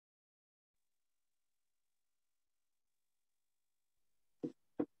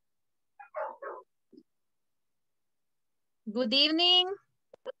Good evening.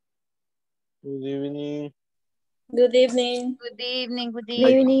 Good evening. Good evening. Good evening. Good Good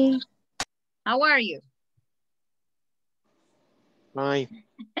evening. evening. How are you? Hi.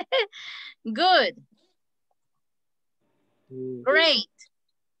 Good. Great.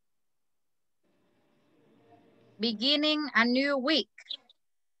 Beginning a new week.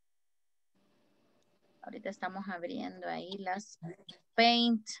 Ahorita estamos abriendo ahí las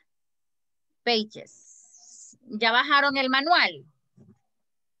paint pages. ¿Ya bajaron el manual?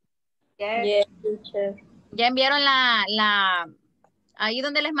 Yes, teacher. ¿Ya enviaron ahí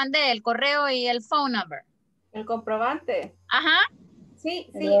donde les mandé el correo y el phone number? El comprobante. Ajá. Sí,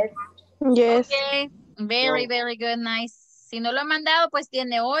 sí. Yes. Yes. Okay. Very, very good. Nice. Si no lo han mandado, pues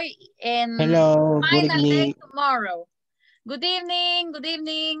tiene hoy en Hello, good final day evening. tomorrow. Good evening, good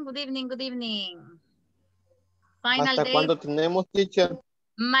evening, good evening, good evening. Final ¿Hasta day. cuándo tenemos, teacher?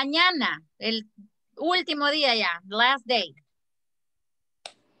 Mañana, el último día ya, last day.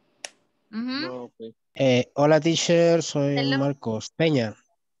 Ujú. No, okay. Hola, teacher, soy Hello. Marcos Peña.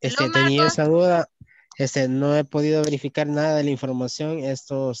 Hello, Tenía Marcos. esa duda. No he podido verificar nada de la información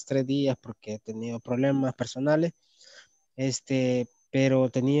estos 3 días porque he tenido problemas personales. Pero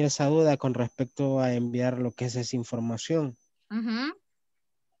tenía esa duda con respecto a enviar lo que es esa información. Ujú.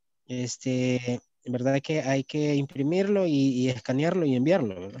 ¿Verdad que hay que imprimirlo y escanearlo y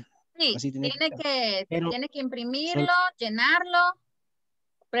enviarlo, ¿verdad? Sí, Así tiene que ser. Pero tiene que imprimirlo, llenarlo,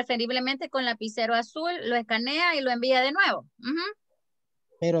 preferiblemente con lapicero azul, lo escanea y lo envía de nuevo. Ujú.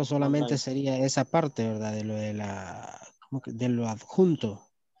 Pero solamente Online. sería esa parte, ¿verdad? De lo de de lo adjunto.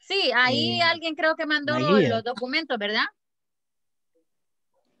 Sí, ahí alguien creo que mandó la guía. los documentos, ¿verdad?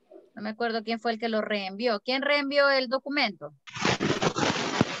 No me acuerdo quién fue el que lo reenvió. ¿Quién reenvió el documento?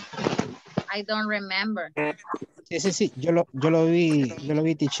 I don't remember. Sí, yo lo vi,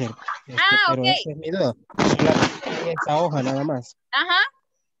 teacher. Pero ok. esa es mi duda. Solamente esa hoja nada más. Ajá.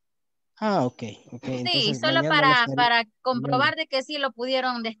 Ok. Sí, Entonces solo mañana lo estaré. para comprobar de que sí lo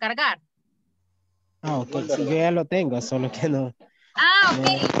pudieron descargar. Ok, sí, yo ya lo tengo, solo que no. Ok, no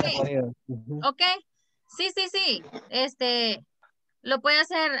he ok. podido. Ujú. Ok. Sí. Lo puede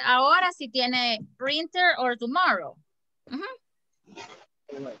hacer ahora si tiene printer or tomorrow. Ujú.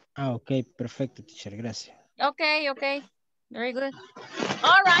 Ok, perfecto, teacher, gracias. Ok. Very good.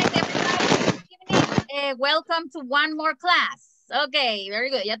 All right, everybody. Good evening. Welcome to one more class. Ok,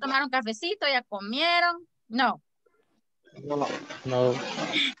 very good. ¿Ya tomaron cafecito? ¿Ya comieron? No. No.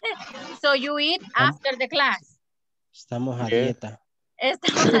 So you eat after the class. Estamos a Yes. dieta.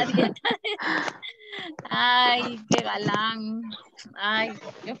 Estamos a dieta. Ay, qué galán. Ay,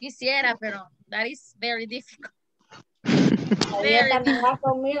 yo quisiera, pero that is very difficult. La dieta no va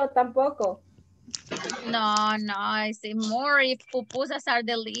conmigo tampoco. No, I say more if pupusas are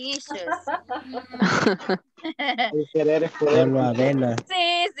delicious. El querer es poder. Solo avena.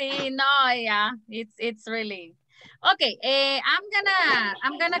 Sí, no, yeah, it's really okay. I'm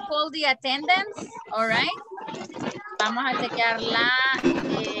gonna call the attendance. All right. Vamos a chequear la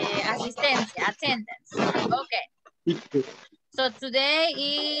asistencia, attendance. Okay. So today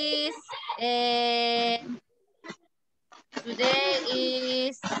is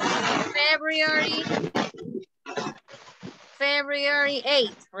February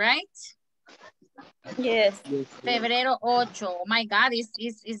 8th, right? Yes. Febrero 8. Oh my God,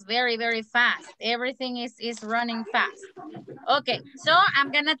 it's very, very fast. Everything is running fast. Okay, so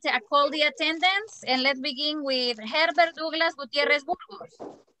I'm gonna call the attendance and let's begin with Herbert Douglas Gutierrez Burgos.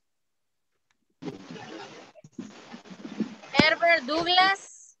 Herbert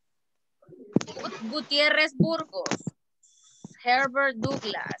Douglas Gutierrez Burgos. Herbert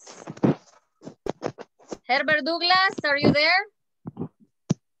Douglas. Herbert Douglas, are you there?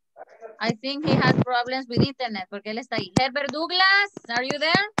 I think he has problems with internet porque él está ahí. Herbert Douglas, are you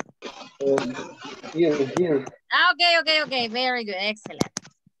there? Yes. Okay. Very good. Excellent.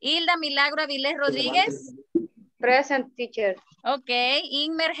 Hilda Milagro Avilés Rodríguez. Present, teacher. Okay.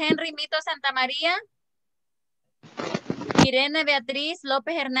 Inmer Henry Mito Santa María. Irene Beatriz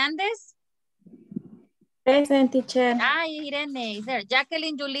López Hernández. Present, teacher. Ay, Irene is there.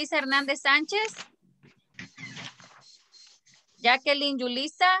 Jacqueline Yulisa Hernández Sánchez. Jacqueline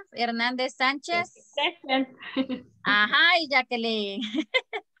Yulisa Hernández Sánchez. Present. Ajá, y Jacqueline.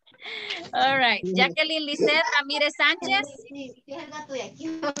 All right. Jacqueline Lisset Ramírez Sánchez.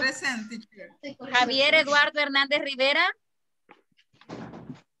 Present, teacher. Javier Eduardo Hernández Rivera.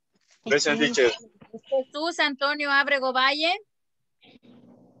 Present, teacher. Jesús Antonio Ábrego Valle.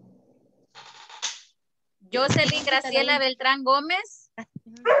 Jocelyn Graciela Beltrán Gómez.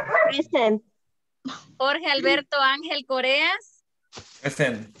 Present. Jorge Alberto Ángel Coreas.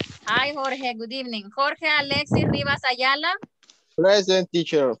 Present. Hi, Jorge. Good evening. Jorge Alexis Rivas Ayala. Present,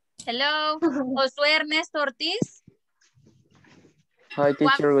 teacher. Hello. Josué Ernesto Ortiz. Hi,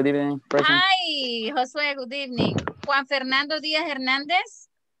 teacher. Good evening. Present. Hi, Josué. Good evening. Juan Fernando Díaz Hernández.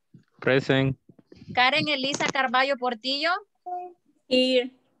 Present. Karen Elisa Carballo Portillo.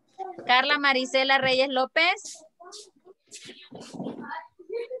 Here. Carla Marisela Reyes López.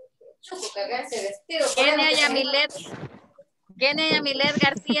 Kenia Yamilet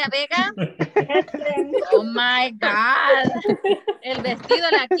García Vega. Oh my God. ¿El vestido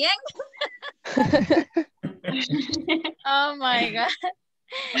la quién? Oh my God.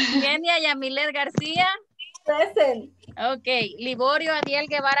 Kenia Yamilet García. Present. Ok. Liborio Adiel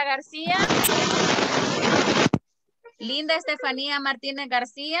Guevara García. Linda Estefanía Martínez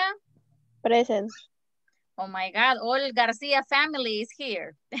García. Present. Oh my God, all García family is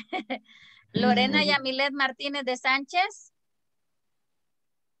here. Lorena Yamilet Martínez de Sánchez.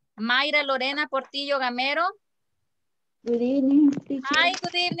 Mayra Lorena Portillo Gamero. Good evening, teacher. Hi,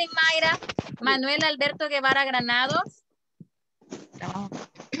 good evening, Mayra. Manuel Alberto Guevara Granados.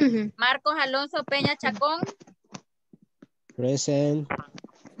 Marcos Alonso Peña Chacón. Present.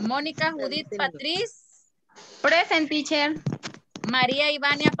 Mónica Judith Patriz. Present, teacher. María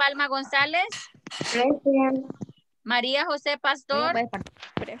Ivania Palma González. Present. María José Pastor.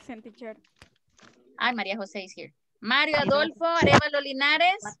 Present, teacher. Ay, María José is here. Mario Adolfo Arevalo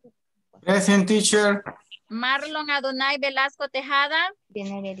Linares. Present, teacher. Marlon Adonai Velasco Tejada.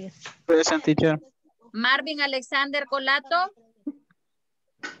 Present, teacher. Marvin Alexander Colato.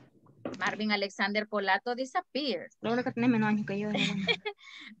 Marvin Alexander Colato disappeared. Lo único que tiene menos años que yo.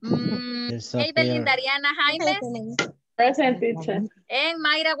 Evelyn Dariana Jaimes. Present, teacher. En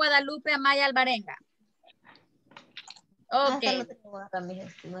Mayra Guadalupe Amaya Alvarenga. Ok.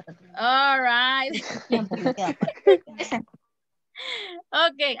 All right.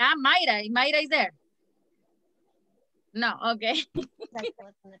 Okay. Ah, Mayra. Mayra is there. No, okay.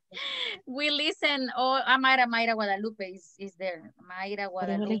 We listen. Oh, Mayra Guadalupe is there. Mayra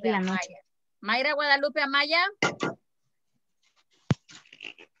Guadalupe Amaya. Mayra Guadalupe Amaya.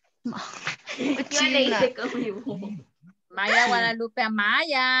 Mayra Guadalupe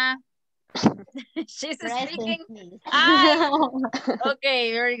Amaya. She's speaking.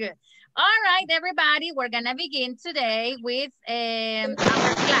 Okay, very good. All right, everybody, we're gonna begin today with our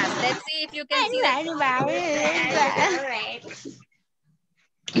class. Let's see if you can see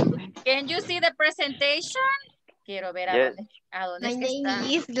Can you see the presentation? Quiero ver Yes. a dónde es que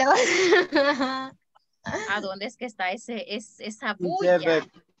está. ¿A dónde es que está esa bulla?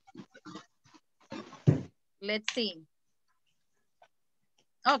 Let's see.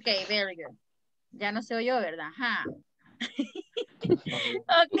 Okay, very good. Ya no se oyó, ¿verdad?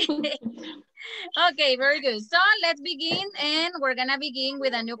 Okay. Okay, very good. So let's begin, and we're gonna begin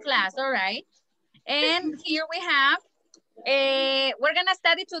with a new class, all right? And here we have, we're gonna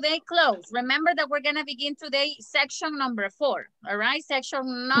study today close. Remember that we're gonna begin today section number 4, all right?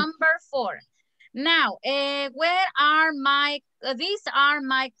 Section number 4. Now, where are these are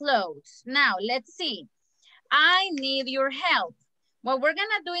my clothes. Now, let's see. I need your help. What we're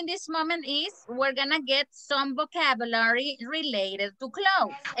gonna do in this moment is we're gonna get some vocabulary related to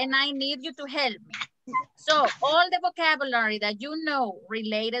clothes, and I need you to help me. So all the vocabulary that you know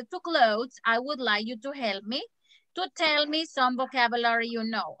related to clothes, I would like you to help me to tell me some vocabulary you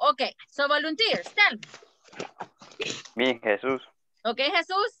know. Okay, so volunteers, tell me. Me, Jesús. Okay,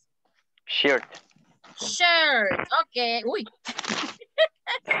 Jesus? Shirt. Shirt, okay. Uy.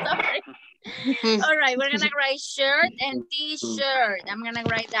 Sorry. All right, we're gonna write shirt and t-shirt. I'm gonna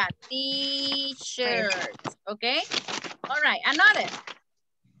write that, t-shirt, okay? All right, another.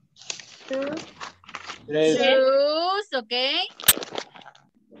 Shoes, okay?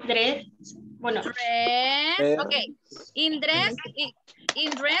 Dress. Bueno. Dress, okay. In dress,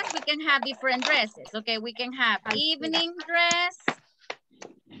 we can have different dresses, okay? We can have evening dress,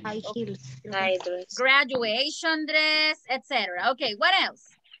 High heels. graduation dress, etc. Okay, what else?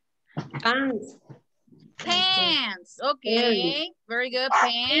 Pants. Pants, okay, very good,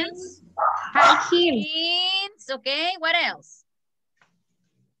 pants. High heels. Jeans, okay, what else?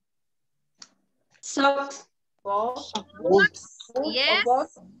 Socks. Boots, yes.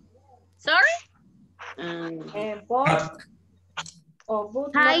 Sorry? High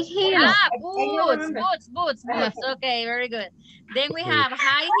heels. Ah, boots, okay, very good. Then we have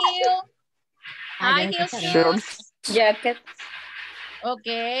high heel shoes. Jacket.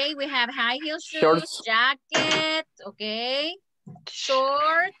 Okay, we have high heel shoes, Shorts. jacket, okay,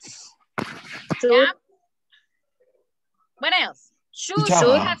 shorts. Suit. Yeah. What else? Shoes,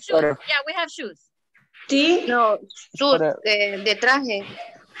 we have shoes. Yeah, we have shoes. Sí. No, suit de traje.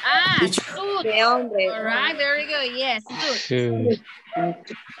 Ah, Teacher. suit. De hombre. All right, very good. Yes, suit. Suit.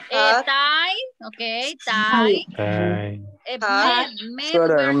 Tie, okay, tie. Tie. Men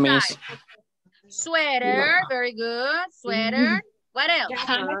Sweater, wear miss. tie. Sweater, very good. Sweater. What else?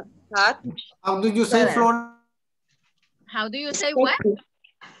 Hat. How do you say Florida? How do you say what?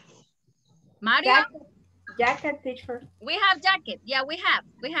 Mario? Jacket. Jacket, teacher. We have jacket. Yeah, we have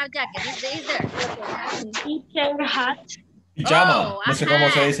jacket. It's there. Teacher hat. Pijama. Oh, No sé cómo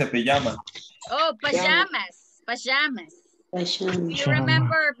se ajá. dice pijama. Oh, pajamas. Pajamas. Do you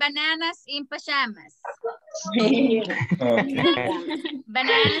remember bananas in pajamas? Okay.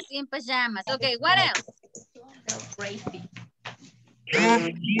 Bananas in pajamas. Okay, what else?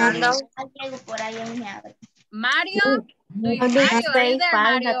 Sandal. Mario? Do you, How do you Mario, are say you there,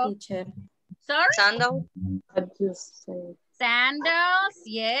 falda, Mario? teacher? Sorry? Sandal. Sandals,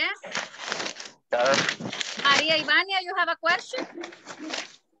 yes. Maria Ivania, you have a question?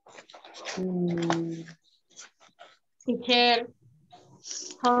 Teacher,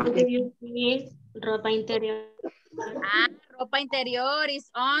 how do you see ropa interior? Ah, ropa interior is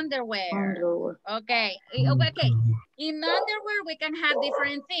underwear. Okay, okay. In underwear, we can have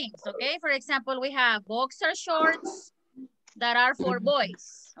different things, okay? For example, we have boxer shorts that are for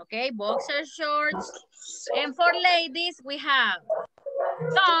boys, okay? Boxer shorts. And for ladies, we have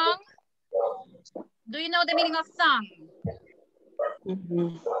thong. Do you know the meaning of thong?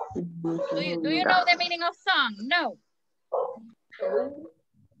 Do you know the meaning of thong? No.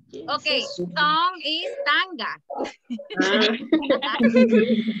 Okay, thong is tanga.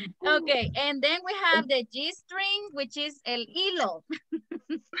 Okay, and then we have the G-string, which is el hilo.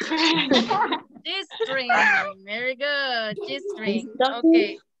 G-string, very good, G-string.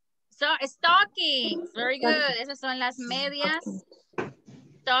 Okay, so stockings, very good. Esas son las medias.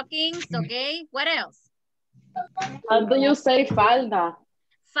 Stockings, okay. What else? How do you say falda?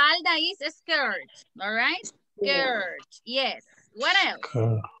 Falda is a skirt, all right? Skirt, yes. What else?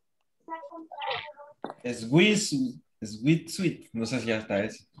 Swimsuit. No sé si hasta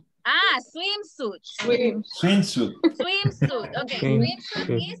es. Ah, swimsuit. Swimsuit. Swimsuit, okay.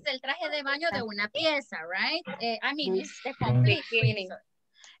 Swimsuit is el traje de baño de una pieza, right? I mean, it's the complete swimsuit.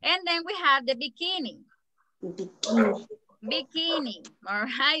 And then we have the bikini. Bikini, all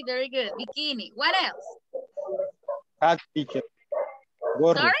right, very good. Bikini. What else? Hat, teacher.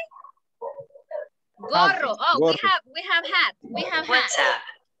 Gorro. Sorry? Gorro. Oh, Gorro. we have hat. We have hat.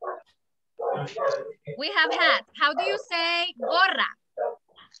 We have hat. How do you say gorra?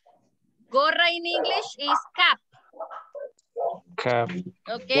 Gorra in English is cap. Cap.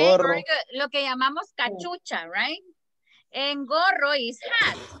 Okay, Gorro. very good. Lo que llamamos cachucha, right? And gorro is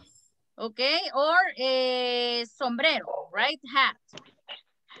hat. Okay, or sombrero, right? Hat.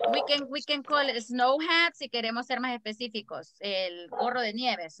 We can call it snow hat si queremos ser más específicos. El gorro de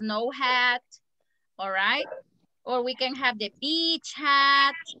nieve, snow hat, all right? Or we can have the beach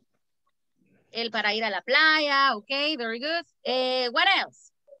hat. El para ir a la playa, okay, very good. What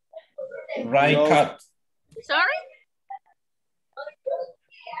else? Raincoat. Sorry?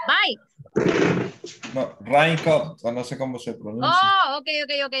 Bike. No, raincoat. O no sé cómo se pronuncia. Oh, okay.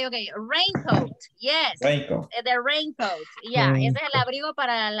 Raincoat, yes. Raincoat. The raincoat, yeah. Ese es el abrigo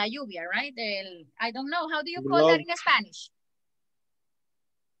para la lluvia, right? I don't know, how do you call that in Spanish?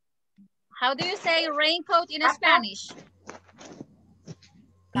 How do you say raincoat in Spanish?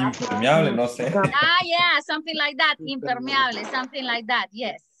 Impermeable, no sé. Ah, yeah, something like that. Impermeable, something like that.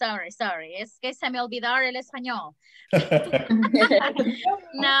 Yes, sorry. Es que se me olvidó el español.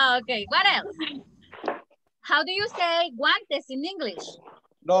 No, okay. What else? How do you say guantes in English?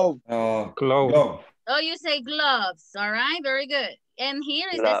 Glove. Glove. Oh, you say gloves. All right, very good. And here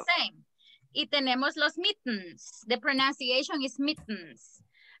is the same. Y tenemos los mittens. The pronunciation is mittens.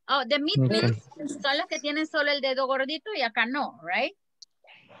 Oh, the mittens son los que tienen solo el dedo gordito y acá no, right?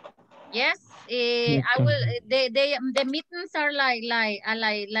 Yes, I will. The mittens are like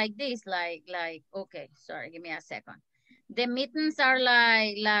this, like. Okay, sorry, give me a second. The mittens are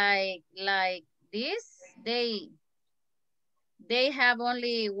like this. They have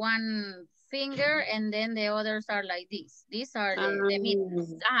only one finger, and then the others are like this. These are the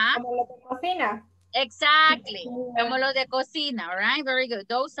mittens. Como los de cocina. Exactly, como los de cocina. All right, very good.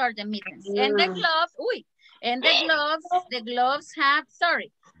 Those are the mittens. And the gloves. Uy, and the gloves have.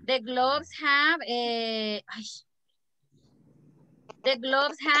 Sorry. The gloves have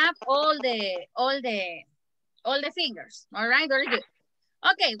all the fingers. All right, very good.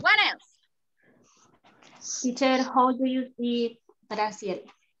 Okay, what else? Teacher, how do you see brasier?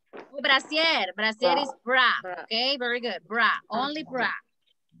 Brasier is bra. Okay, very good. Bra, only bra.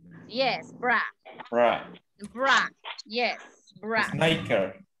 Yes, bra. Bra. Bra. Yes, bra.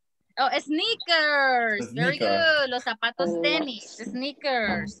 Sneaker. Oh, sneakers. Very Sneaker. good. Los zapatos tenis.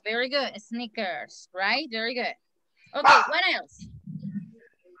 Sneakers. Very good. Sneakers. Right? Very good. Okay, what else?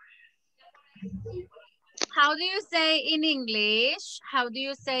 How do you say in English? How do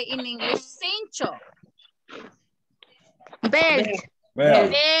you say in English cincho? Belt. Well,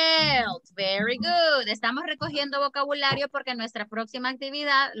 Belt. Very good. Estamos recogiendo vocabulario porque en nuestra próxima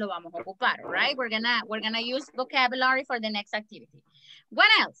actividad lo vamos a ocupar, right? We're gonna use vocabulary for the next activity. What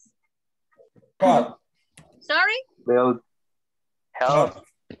else? coat. Sorry? Belt. Help.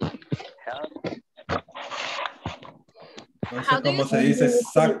 No How sé do you cómo se dice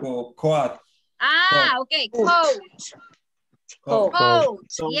saco, coat. Ah, okay. Coat. Coat. Coat.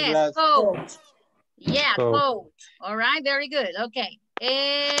 Yes, Sunglass. coat. Yeah, Coat. coat. All right, very good. Okay.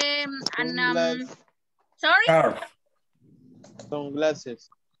 Sunglass. Sorry? Scarf. Sunglasses.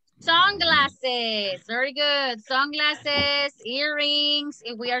 Sunglasses. Very good. Sunglasses, earrings.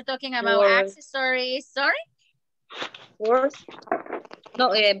 If we are talking about Or- accessories. Sorry? Words. No,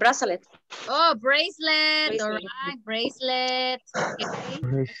 bracelet. Oh, bracelet. All Bracelet. right, bracelet. Okay.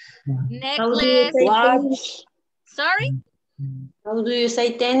 How do you Necklace. say tennis? Sorry? How do you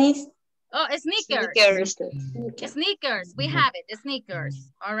say tennis? Oh, sneakers. Sneakers. Sneakers. We have it.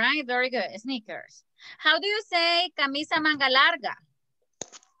 Sneakers. All right, very good. Sneakers. How do you say camisa manga larga?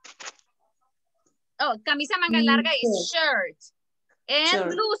 Oh, camisa manga larga is shirt. And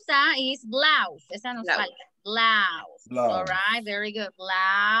Shirt. blusa is blouse. Esa nos Blouse. falta. Blouse. Blouse. All right, very good.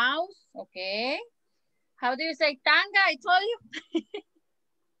 Blouse. Okay. How do you say tanga? I told you.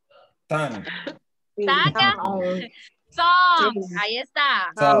 Tan. Tanga. Song. Ahí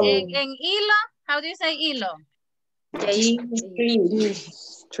está. Song. En hilo, how do you say hilo?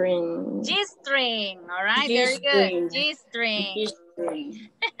 String. G-string. All right, very good. G-string. G-string.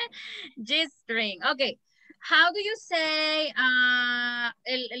 G-string. Okay. How do you say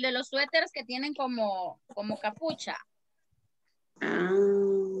el de los suéteres que tienen como capucha?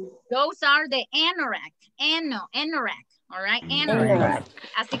 Those are the anorak. Anorak. All right, anorak.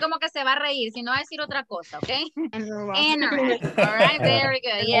 Así como que se va a reír, si no va a decir otra cosa, ¿ok? Anorak. All right, very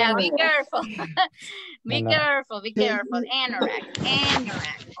good. Yeah, be careful. Be careful. Anorak.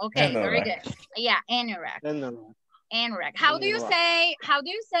 Okay, very good. Yeah, anorak. Anorak. How do you say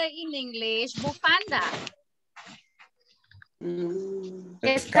in English bufanda?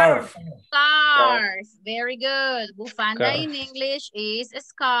 Scarf. Scarf. Very good. Bufanda Scarf. in English is a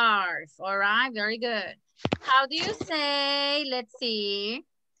scarf. All right, very good. How do you say, let's see.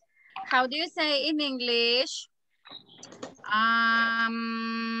 How do you say in English?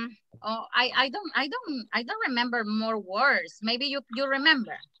 Oh, I don't remember more words. Maybe you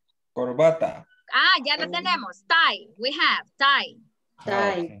remember. Corbata. Ah, ya la tenemos. Tie. We have tie.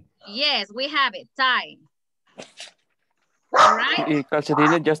 Okay. Yes, we have it. Tie. All right. Y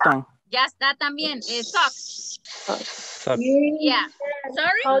calcetines ya están. Ya está también. Socks. Sock. Yeah.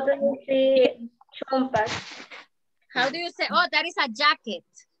 Sorry? How do you say chompas? How do you say? Oh, that is a jacket.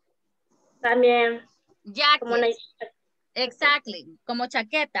 También. Como una... Jacket. Exactly. Como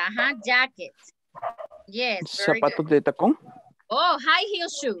chaqueta. Ajá. Jacket. Yes. Very Zapatos good. de tacón. Oh, high heel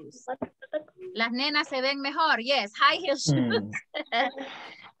shoes. Las nenas se ven mejor. Yes. High heel shoes.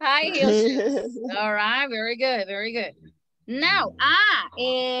 High heel shoes. All right. Very good. Very good. Now,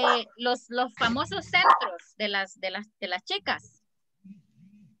 los famosos centros de las chicas.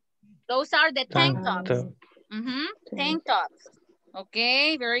 Those are the tank tops. Tank tops.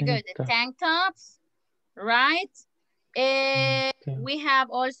 Okay, very good. The tank tops, right? We have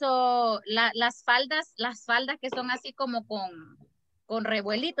also las faldas que son así como con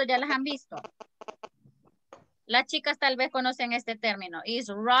revuelitos, ya las han visto. Las chicas tal vez conocen este término. Is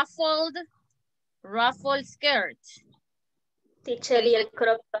ruffled skirt. Teacher, y el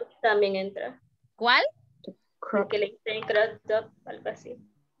crop top también entra. ¿Cuál? Que le dicen crop top, algo así.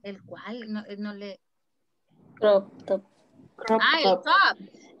 ¿El cuál? No le... Crop top. El top.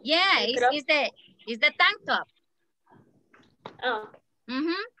 Yeah, it's the tank top. Oh.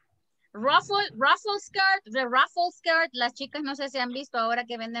 Ruffle skirt, the ruffle skirt, las chicas no sé si han visto ahora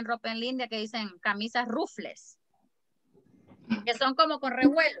que venden ropa en línea que dicen camisas ruffles, que son como con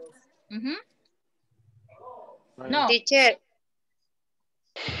revuelos. No. Teacher,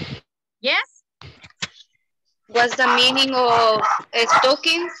 Yes? what's the meaning of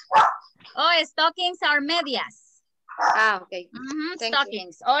stockings? Oh, stockings are medias. Ah, okay. Thank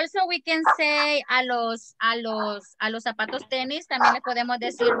Stockings. You. Also, we can say a los zapatos tenis también le podemos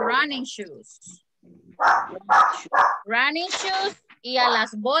decir running shoes. Running shoes y a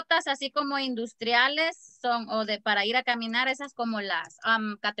las botas así como industriales son para ir a caminar, esas como las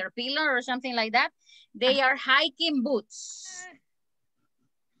Caterpillar or something like that. They are hiking boots.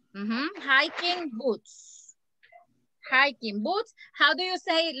 Hiking boots. Hiking boots. How do you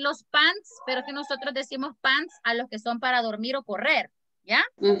say los pants? Pero que nosotros decimos pants a los que son para dormir o correr. ¿Ya?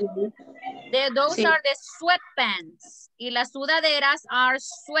 Those Sí. are the sweatpants. Y las sudaderas are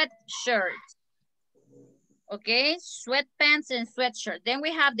sweatshirts. Okay, sweatpants and sweatshirt. Then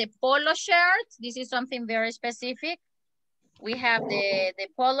we have the polo shirts. This is something very specific. We have the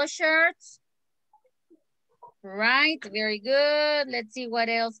polo shirts. Right, very good. Let's see what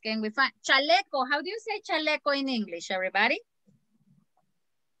else can we find. Chaleco, how do you say chaleco in English, everybody?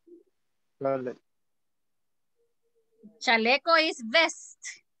 Chaleco is vest.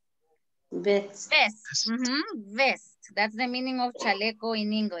 Vest. Vest. Vest. That's the meaning of chaleco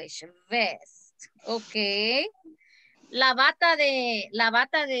in English. Vest. Okay. La bata de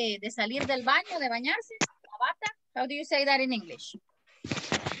salir del baño, de bañarse. La bata. How do you say that in English?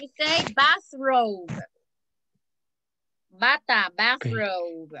 You say bathrobe. Bata,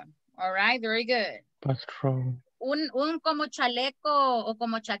 bathrobe. All right, very good. Bathrobe. Un como chaleco o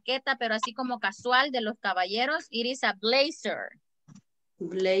como chaqueta, pero así como casual de los caballeros. It is a blazer.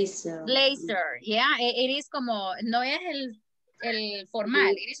 Blazer. Blazer, yeah. It is como, no es el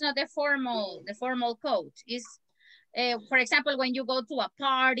formal. It is not the formal coat. It's, for example, when you go to a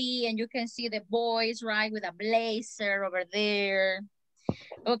party and you can see the boys, right, with a blazer over there.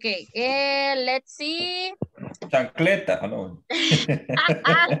 Okay, let's see. Chancleta, no.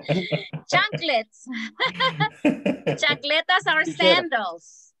 Chanclets. Chancletas are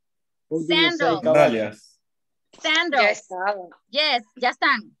sandals. Sandals. Sandalias. Sandals. Yes, ya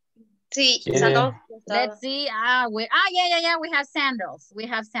están. Sí, Yeah. sandals. Let's see. Yeah, we have sandals. We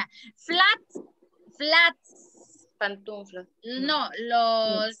have flats. Pantuflas. No,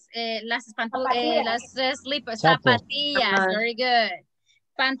 las slippers, Chapo. zapatillas. Very good.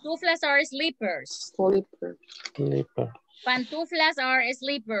 Pantuflas are slippers. Slipper. Pantuflas are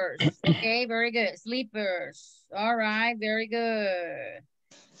sleepers. Okay, very good. Sleepers. All right, very good.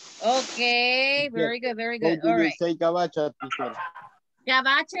 Okay, very good, very good. All right. Say gabacha, teacher.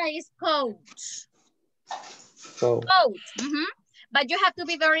 Gabacha is coat. Coat. Coat. But you have to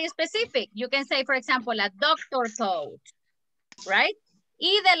be very specific. You can say, for example, a doctor coat, right?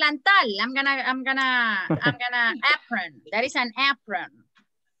 Y delantal. I'm gonna apron. That is an apron.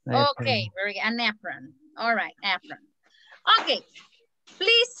 Okay, very good. An apron. All right, apron. Okay,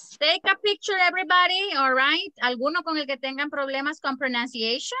 please take a picture, everybody. All right. ¿Alguno con el que tengan problemas con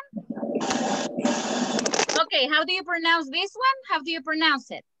pronunciation? Okay, how do you pronounce this one? How do you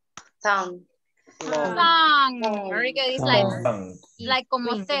pronounce it? Song. Song. Very good. It's like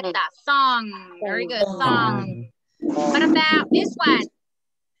como zeta. Song. Very good. Song. What about this one?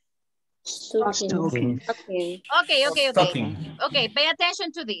 Stocking. Okay. Okay, pay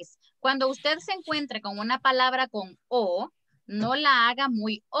attention to this. Cuando usted se encuentre con una palabra con O, no la haga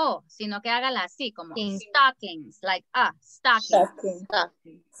muy O, sino que hágala así, como stockings, like stockings.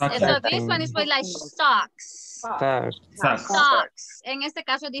 So this one is like socks. Socks. En este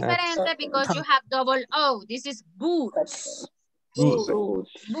caso es diferente because you have double O. This is boots.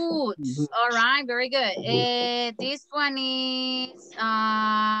 Boots. All right, very good. This one is,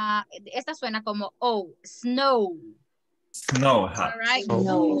 esta suena como O, snow. Snow All hat. right,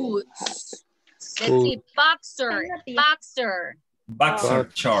 boots. Let's see, boxer. Boxer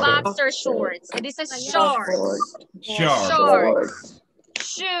shorts. Boxer shorts. This is shorts. Shorts.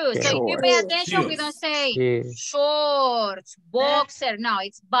 Shoes. So if you pay attention, we don't say shorts, boxer. No,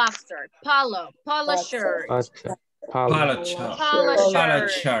 it's boxer. Polo shirt. Polo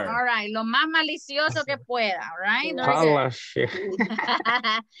shirt. All right, lo más malicioso que pueda. All right. Polo shirt.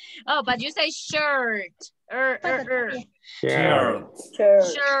 Oh, but you say shirt. Shirt.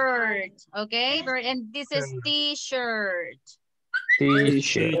 Okay, and this is t-shirt.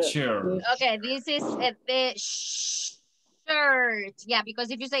 T-shirt. Okay, this is the shirt. Yeah, because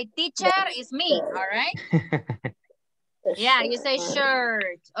if you say teacher, it's me. All right. Yeah, you say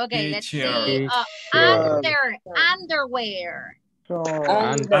shirt. Okay, let's see. Underwear. Underwear.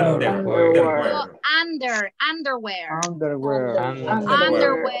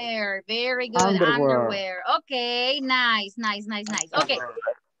 Very good. Underwear. Okay, nice. Okay.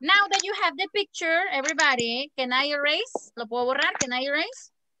 Now that you have the picture, everybody, can I erase? ¿Lo puedo borrar? Can I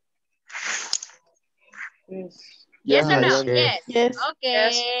erase? Yes or no? Yes.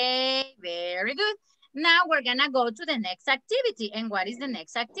 Okay, very good. Now we're gonna go to the next activity. And what is the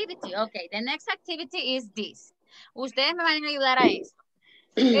next activity? Okay, the next activity is this. Ustedes me van a ayudar a esto.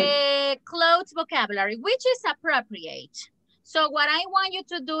 Clothes vocabulary, which is appropriate. So what I want you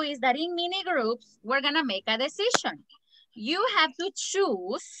to do is that in mini groups, we're gonna make a decision. You have to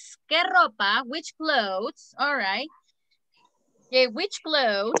choose qué ropa, which clothes, all right, Okay, which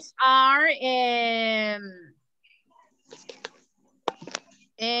clothes are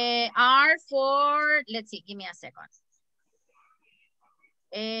for, let's see, give me a second.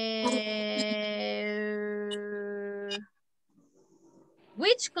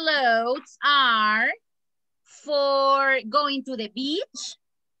 Which clothes are for going to the beach,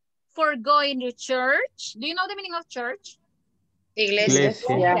 for going to church? Do you know the meaning of church? Iglesia.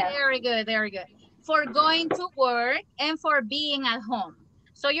 Yeah. Very good, very good. For going to work and for being at home.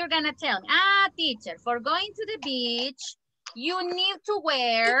 So you're gonna tell me, teacher, for going to the beach, you need to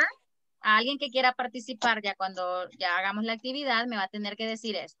wear, alguien que quiera participar ya cuando ya hagamos la actividad me va a tener que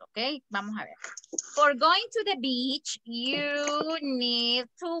decir esto, ¿ok? Vamos a ver. For going to the beach, you need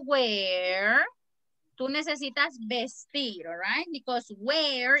to wear, tú necesitas vestir, all right? Because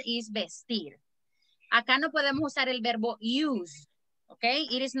wear is vestir. Acá no podemos usar el verbo use, okay?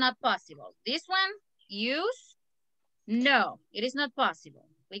 It is not possible. This one, use, no, it is not possible.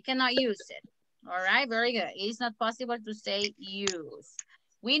 We cannot use it. All right, very good. It is not possible to say use.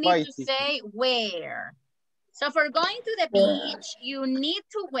 We need to say wear. So for going to the beach, you need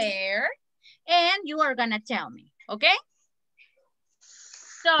to wear, and you are gonna tell me, okay?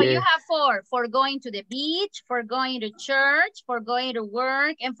 So you have four, for going to the beach, for going to church, for going to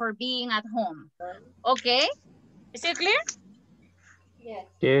work, and for being at home. Okay? Is it clear?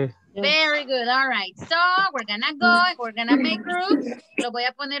 Yes. Very good. All right. So we're gonna go, we're gonna make groups. Lo voy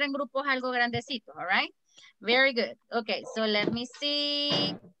a poner en grupos algo grandecitos, all right? Very good. Okay, so let me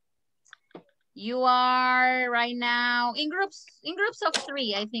see. You are right now in groups of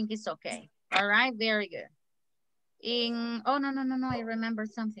 3, I think it's okay. All right, very good. Oh, no, I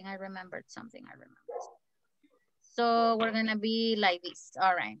remembered something. So we're gonna be like this,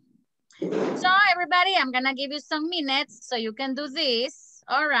 all right. So everybody, I'm gonna give you some minutes so you can do this,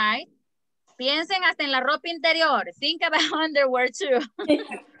 all right. Piensen hasta en la ropa interior. Think about underwear too.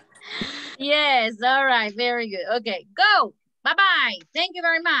 Yes, all right, very good. Okay, go. Bye-bye. Thank you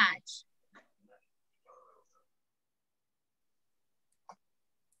very much.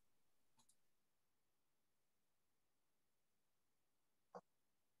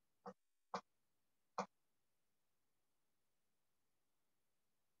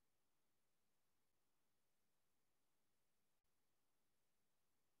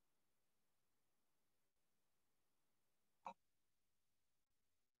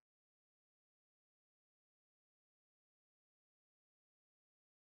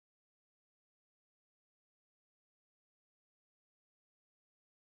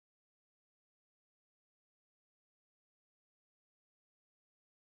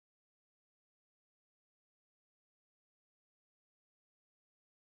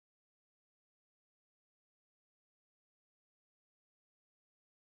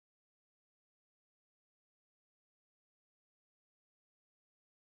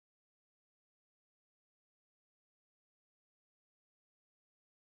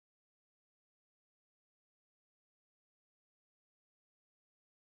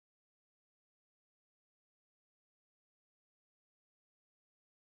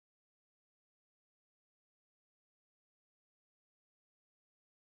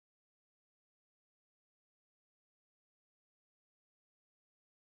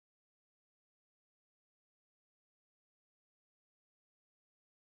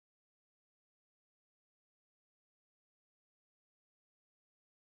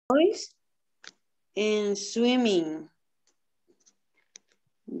 Boys and swimming.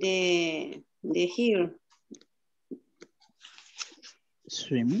 The here.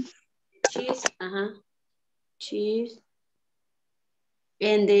 Swimming. Cheese, cheese.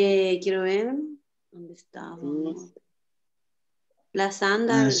 And the, quiero ver, ¿dónde estaba? Las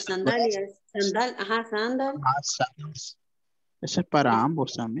sandalias. Sandal. Eso es para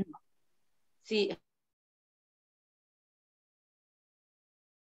ambos también. Sí.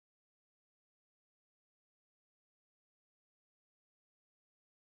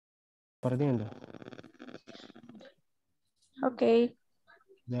 Perdiendo. Ok.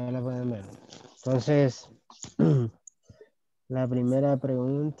 Ya la pueden ver. Entonces, la primera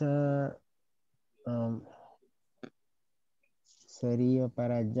pregunta sería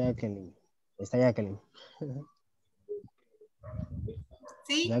para Jacqueline. ¿Está Jacqueline?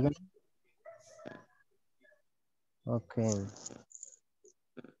 Sí. Jacqueline. Okay.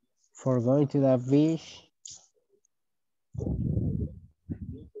 For going to the beach.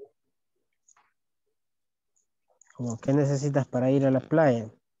 ¿Cómo qué necesitas para ir a la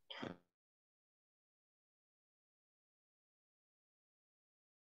playa?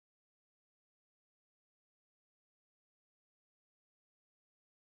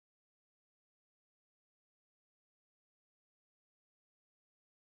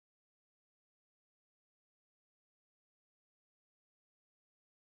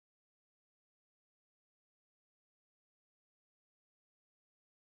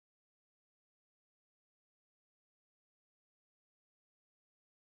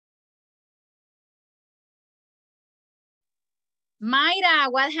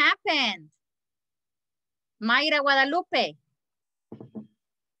 Mayra, what happened? Mayra Guadalupe.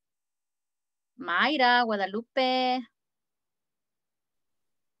 Mayra Guadalupe.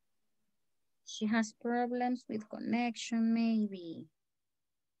 She has problems with connection, maybe.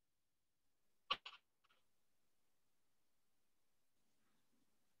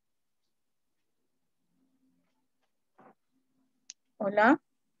 Hola.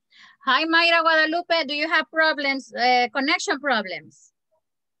 Hi, Mayra Guadalupe. Do you have problems, connection problems?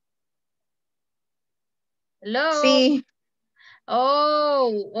 Hello? Sí.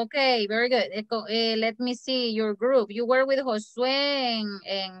 Oh, okay, very good. Let me see your group. You were with Josué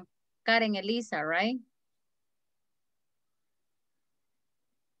and Karen Elisa, right?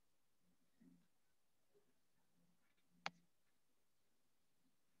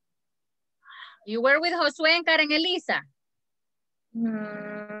 You were with Josué and Karen Elisa?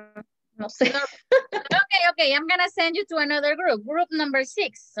 No sé. No. Okay. I'm gonna send you to another group. Group number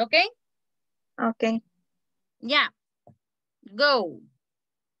 6, okay? Okay. Yeah. Go.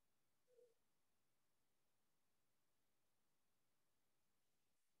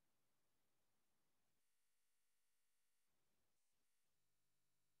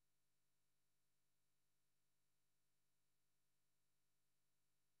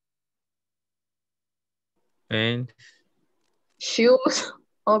 And Shoes,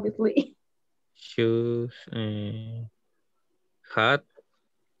 obviously. shoes, hat,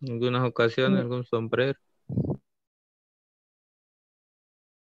 en algunas ocasiones, algún sombrero.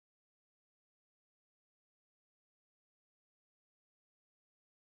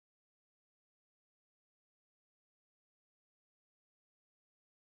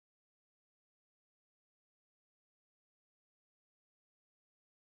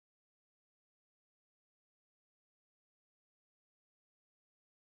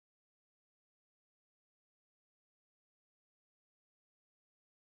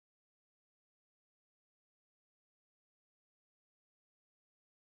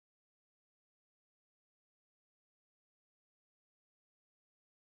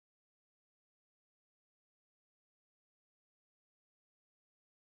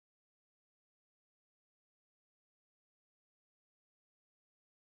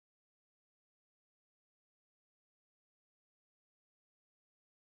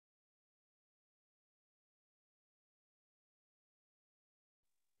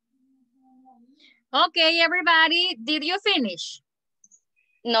 Okay, everybody, did you finish?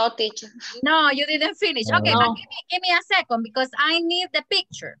 No, teacher. No, you didn't finish. Okay, No. give me a second because I need the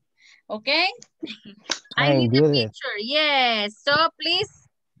picture. Okay? I I need the enviewed it. picture. Yes. So please,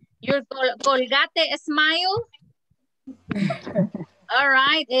 your Colgate smile. All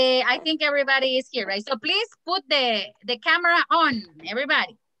right. I think everybody is here, right? So please put the camera on,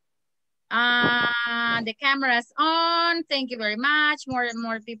 everybody. The camera's on. Thank you very much.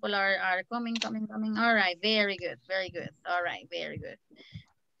 More people are coming. All right. Very good. Very good. All right. Very good.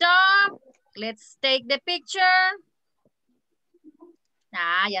 So let's take the picture.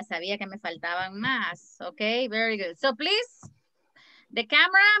 Ah, ya sabía que me faltaban más. Okay, very good. So please, the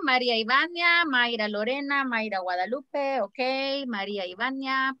camera, María Ivania, Mayra Lorena, Mayra Guadalupe. Okay, María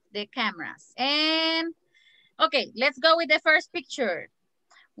Ivania, the cameras. And, okay, let's go with the first picture.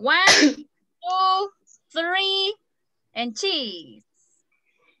 1, 2, 3, and cheese.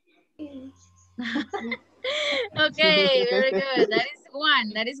 Okay, very good.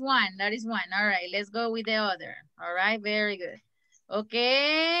 That is one. All right, let's go with the other. All right, very good.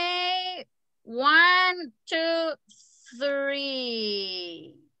 Okay, 1, 2,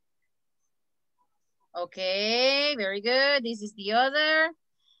 3. Okay, very good. This is the other.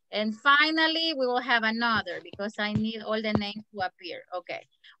 And finally, we will have another because I need all the names to appear. Okay,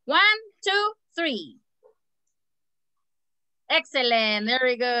 1, 2, 3. Excellent,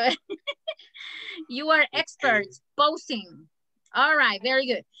 very good. You are experts posing. All right, very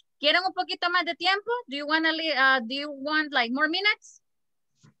good. ¿Quieren un poquito más de tiempo? Do you want like more minutes?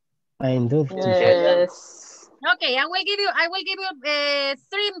 I do. Yes. Okay, I will give you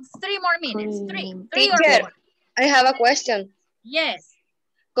three more minutes. Three or Teacher, 4. I have a question. Yes.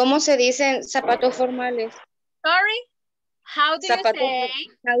 ¿Cómo se dicen zapatos formales? Sorry? How do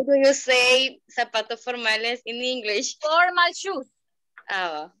you say zapatos formales in English? Formal shoes.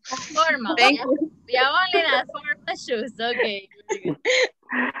 Oh. Formal. Thank you. Yeah, only that formal shoes. Okay.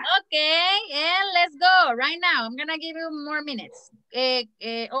 Okay, and let's go right now. I'm gonna give you more minutes. Okay,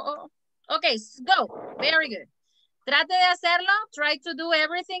 go. Very good. Trate de hacerlo. Try to do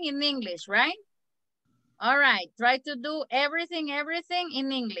everything in English, right? All right. Try to do everything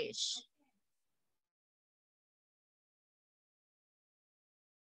in English.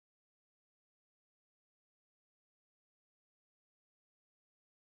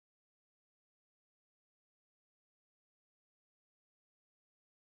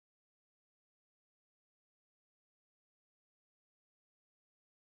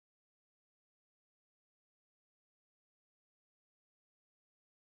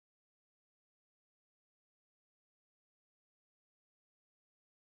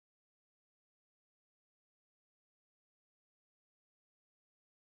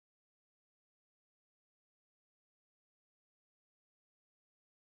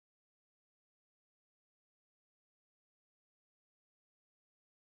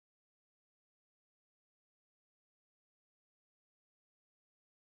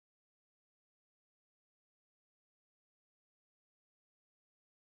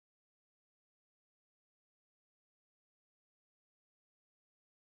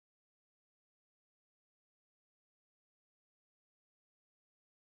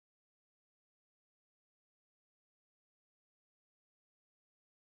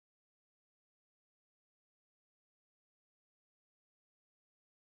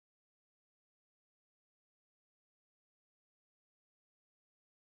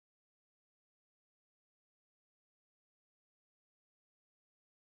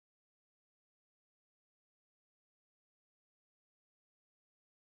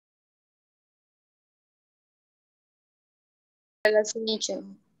 La cincha.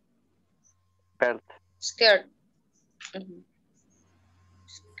 Belt. Skirt.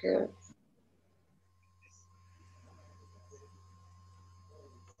 Skirt.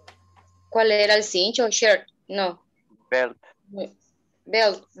 ¿Cuál era el cincho? Shirt. No. Belt.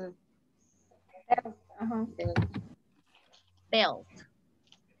 Belt. Belt.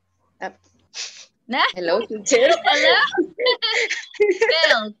 Hello, teacher. Hello?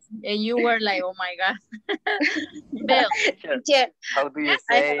 Belt. And you were like, oh my God. Belt. Teacher. How do you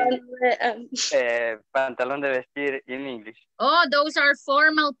say pantalón de vestir in English? Oh, those are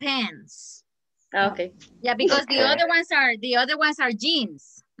formal pants. Okay. Yeah, because the other ones are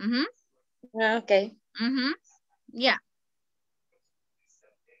jeans. Okay. Yeah.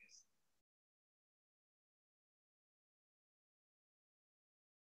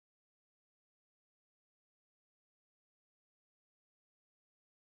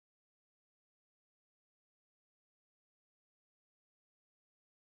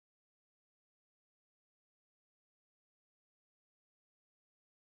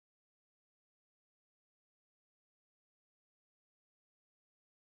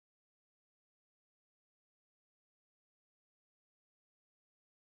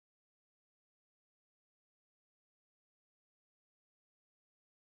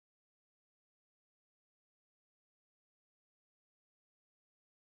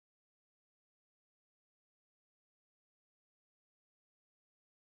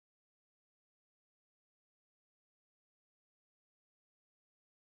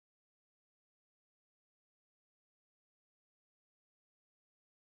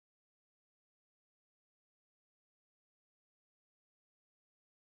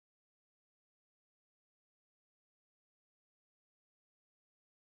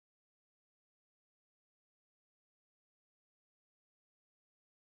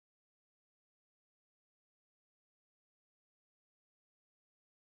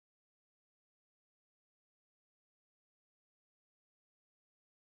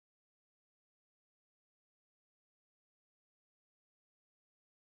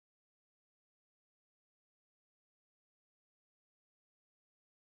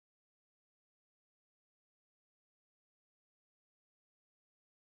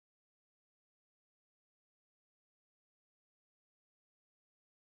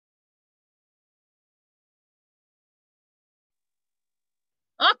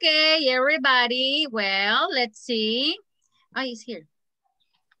 Okay, everybody. Well, let's see. Oh, he's here.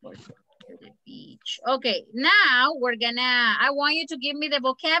 The beach. Okay, now I want you to give me the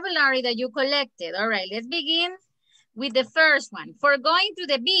vocabulary that you collected. All right, let's begin with the first one. For going to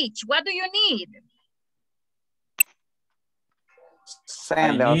the beach, what do you need?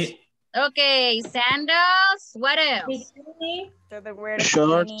 Sandals. Okay, sandals. What else?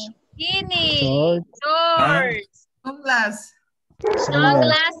 Shorts. Bikini. Shorts. Sunglasses.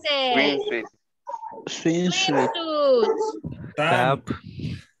 Sunglasses. Swimsuit. Cap.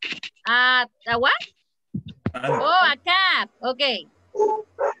 A what? Oh, a cap. Okay.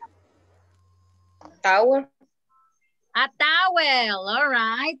 Towel. A towel. All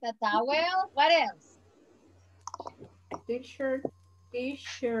right. A towel. What else? T-shirt.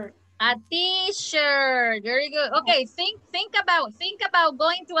 A t-shirt. Very good. Okay. Think about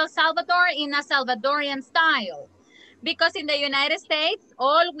going to El Salvador in a Salvadorian style. Because in the United States,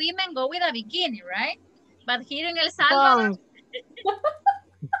 all women go with a bikini, right? But here in El Salvador,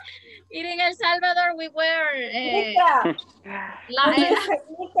 we wear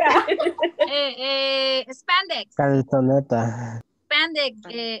spandex. Calzoneta. Spandex.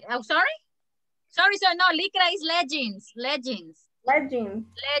 Oh, sorry, no, lycra is leggings. Leggings.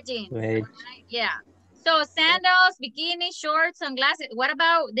 Right? Yeah. So sandals, bikini, shorts, sunglasses. What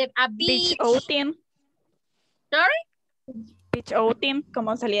about a beach? Beach outing. Sorry? Beach outing,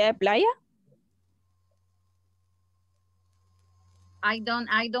 como salida de playa. I don't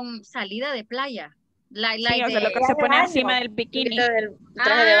salida de playa. Sí, o sea, lo que se pone encima del bikini.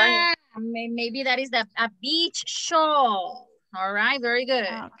 Traje de baño. Maybe that is a beach shawl. All right, very good.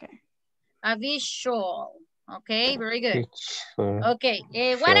 Okay. A beach shawl. Okay, very good. Beach, okay,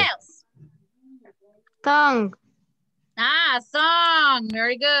 what else? Song. Song.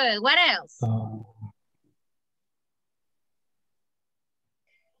 Very good. What else?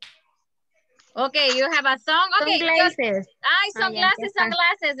 Okay, you have a song. Okay, Sunglasses.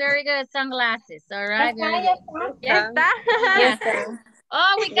 Sunglasses. Very good. Sunglasses. All right. Very good. Yes.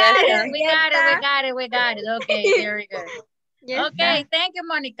 Oh, we got it. Okay, very good. Okay, thank you,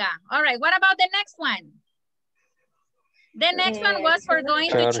 Monica. All right, what about the next one? The next one was for going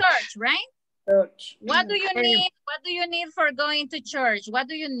to church, right? What do you need? What do you need for going to church? What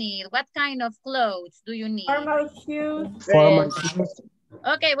do you need? What kind of clothes do you need? Formal shoes. Formal shoes.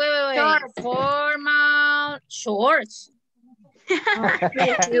 Okay, wait. Shorts. Formal shorts. Oh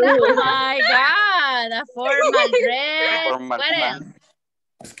my God, a formal dress. Formal What else?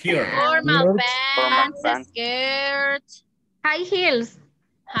 Skirt. Formal Formal pants, skirt. High heels.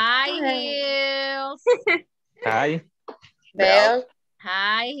 High heels. Tie. Belt.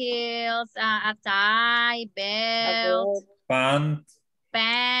 High heels, a tie, belt, Pants.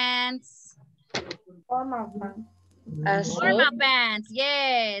 Formal pants. formal pants,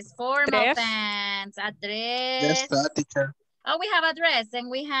 yes, formal Dress. pants, a dress. Yes, teacher. Oh, we have a dress and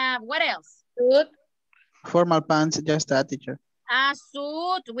we have, what else? Suit. Formal pants, just that, teacher. A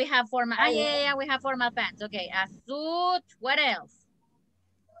suit, we have formal, yeah, we have formal pants, okay, a suit, what else?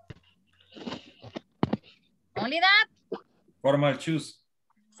 Only that? Formal shoes.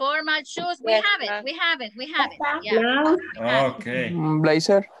 Formal shoes, we Yes, have it, we have it, yeah. Blouse. We have it. Okay.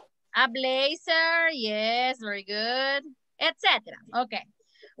 Blazer. A blazer, yes, very good, etc. Okay.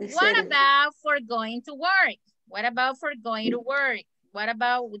 What about for going to work? What about for going to work? What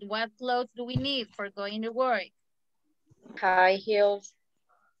about what clothes do we need for going to work? High heels.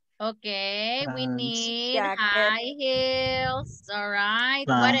 Okay, we Pants. need Jacket. high heels. All right.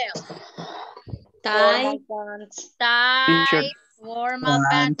 What else? Tie. Formal pants. Tie, T-shirt. formal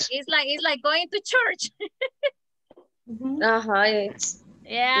pants. Pants. It's like going to church. It's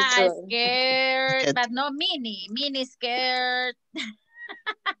Yeah, It's a a- skirt, Jacket. but no mini skirt,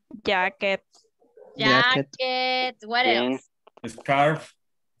 Jacket. jacket. What else? Scarf.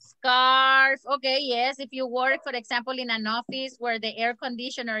 Scarf. Okay, yes. If you work, for example, in an office where the air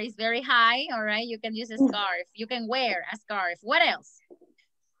conditioner is very high, all right, you can use a scarf. You can wear a scarf. What else?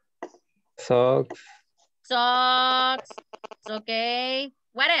 Socks. Socks. Okay.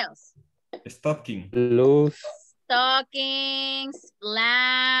 What else? Stocking. Loose. Stockings,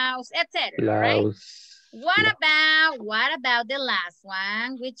 blouse, etc. Right? Blouse. What about the last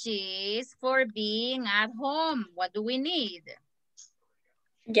one, which is for being at home? What do we need?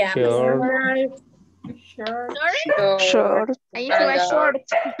 Short. Short. Sorry? Short. Ahí se va short.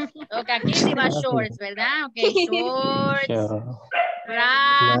 Okay, aquí sí va shorts, ¿verdad? Okay, shorts, Short.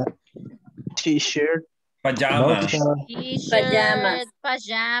 wrap, T-shirt. Pajama. t-shirt,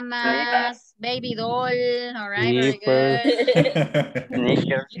 pajamas, baby doll, all right, very good.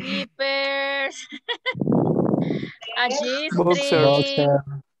 Sneakers. Slippers, a Boxers.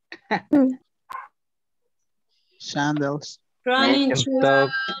 G-string, Sandals. Running shoes. Top.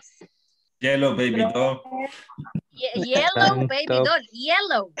 Yellow baby doll. yellow Tank baby top. doll,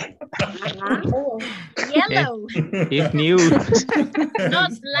 yellow. Yellow. It's new.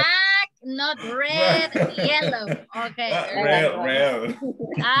 Not black, not red, yellow. Okay. Red.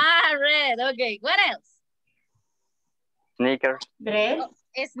 Red. Okay. What else? Sneakers. Dress.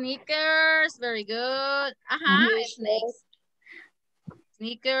 Sneakers. Very good. Next.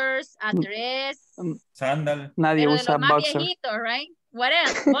 Sneakers, a dress. Sandal. Nadie Pero de usa los más boxer. viejitos, right? What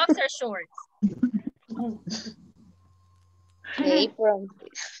else? Boxer shorts. apron.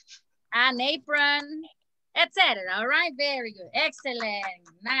 An apron, etc. All right, very good, excellent,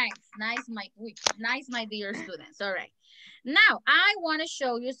 nice, my dear students. All right, now I want to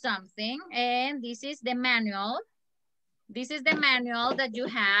show you something, and this is the manual. This is the manual that you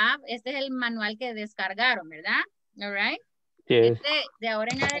have. Este es el manual que descargaron, ¿verdad? All right. Yes. De ahora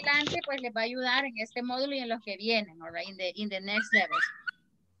en adelante, pues les va a ayudar en este módulo y en los que vienen, all right, in the next levels.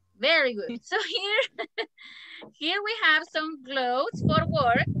 Very good. So here we have some clothes for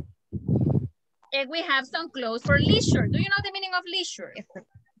work, and we have some clothes for leisure. Do you know the meaning of leisure?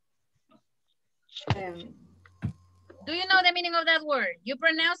 Do you know the meaning of that word? You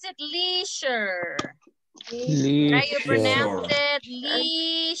pronounce it leisure. Right? You pronounce it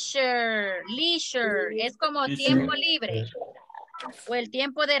leisure. Leisure. Es como tiempo libre. O el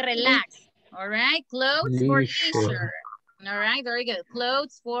tiempo de relax. All right? Clothes for leisure. All right, very good.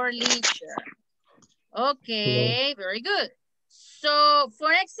 Clothes for leisure. Okay, very good. So,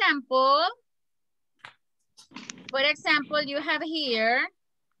 for example, you have here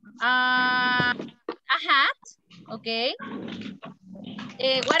a hat, okay?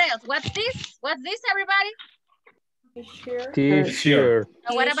 What else? What's this? What's this, everybody? T-shirt.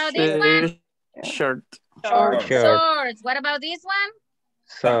 What about this one? Shirt. Shorts. What about this one?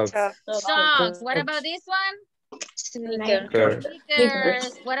 Socks. Socks. What about this one? Sneakers.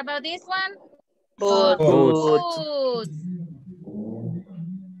 Sneakers. What about this one? Boots.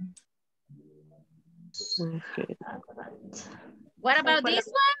 What about this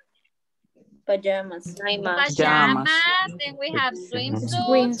one? Pajamas. Pajamas. Then we have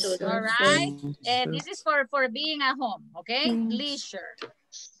swimsuits. All right. This is for being at home. Okay. Leisure.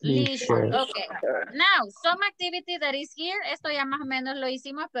 Okay. Now, some activity that is here. Esto ya más o menos lo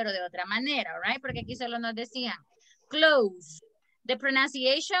hicimos, pero de otra manera. All right. Porque aquí solo nos decían close. The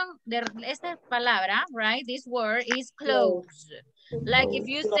pronunciation de esta palabra, right? This word is close. Like if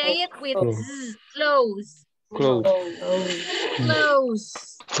you say it with z, close. Close.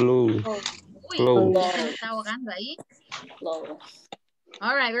 Close. Close. Uy, Close. se me está ahogando ahí.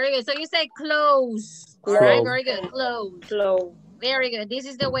 All right, very good. So you say close. All right, very good. Close. Very good. This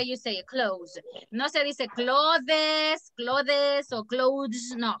is the way you say it, close. No se dice clothes, or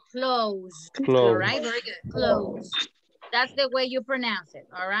clothes. No, close. All right, very good. Close. That's the way you pronounce it.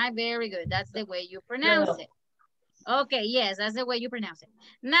 All right, very good. That's the way you pronounce it. Okay, yes, that's the way you pronounce it.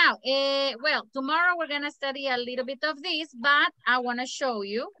 Now, well, tomorrow we're going to study a little bit of this, but I want to show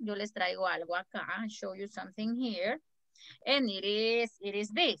you. Yo les traigo algo acá. Show you something here. And it is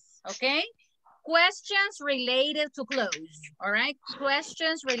this, okay? Questions related to clothes, all right?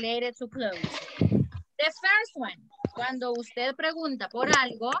 Questions related to clothes. The first one, cuando usted pregunta por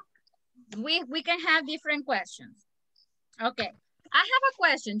algo, we can have different questions. Okay, I have a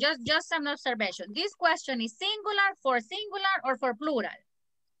question, just an observation. This question is singular, or for plural?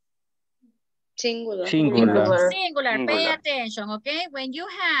 Singular. Singular, pay attention, okay? When you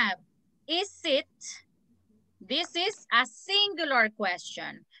have, is it, this is a singular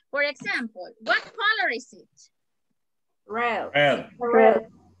question. For example, what color is it? Red.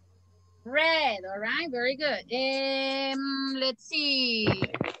 Red, all right, very good. Let's see,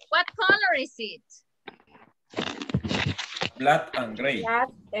 what color is it? Black and gray. Black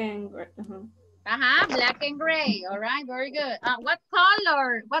and gray. Black and gray, all right, very good. What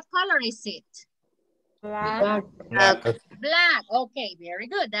color is it? Black. Black, okay, very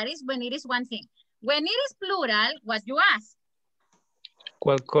good. That is when it is one thing. When it is plural, what you ask?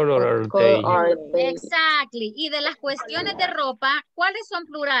 ¿Cuál color are they? Exactly. Y de las cuestiones de ropa, ¿cuáles son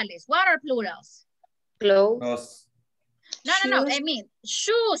plurales? What are plurals? Clothes. No. I mean,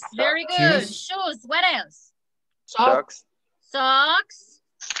 shoes. Very good. Shoes. What else? Socks. Socks.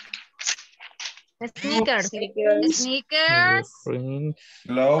 Sneakers.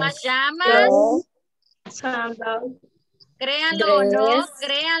 Gloves. Pajamas. Sandals. Créanlo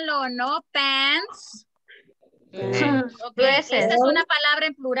o no, pants. Okay. Dresses. Esta es una palabra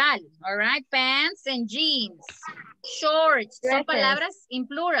en plural, all right? Pants and jeans. Shorts. Son palabras en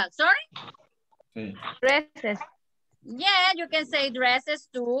plural. Sorry? Sí. Dresses. Yeah, you can say dresses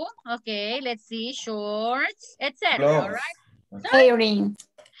too. Okay, let's see. Shorts, etc. All right? Earrings.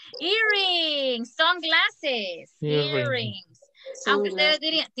 Sunglasses. Earrings. Aunque ustedes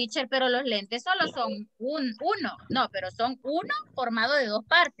dirían, teacher, pero los lentes solo son uno. No, pero son uno formado de dos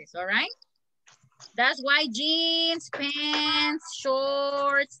partes, all right? That's why jeans, pants,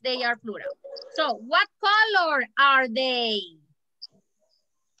 shorts, they are plural. So, what color are they?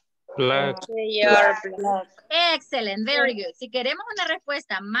 Black. They are black. Excellent, very good. Si queremos una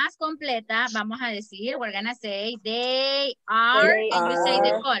respuesta más completa, vamos a decir, we're gonna say, they are, and you say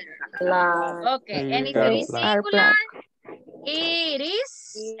the color. Okay, and if it is singular, it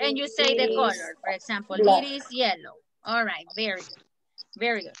is, and you say the color. For example, it is yellow. All right, very good.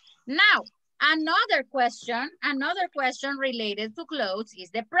 Very good. Now, another question related to clothes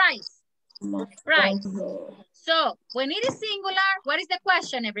is the price. Price. So, when it is singular, what is the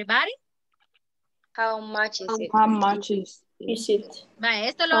question, everybody? How much is it? How much is it? Vale,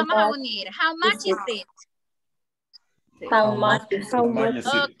 esto lo vamos a unir. How much is it? How much is it?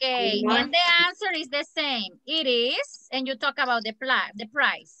 Okay, and the answer is the same. It is, and you talk about the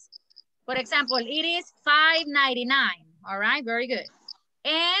price. For example, it is $5.99. All right, very good.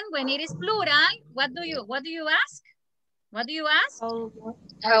 And when it is plural, what do you ask? What do you ask?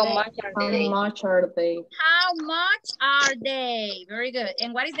 How much are they? How much are they? How much are they? Very good.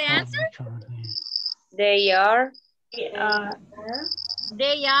 And what is the answer? They are. They are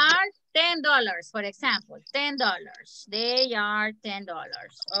 $10, for example. $10. They are $10.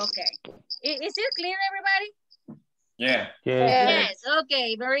 Okay. Is it clear, everybody? Yeah. Yes.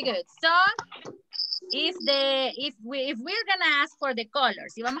 Okay. Very good. So, if we're gonna ask for the color,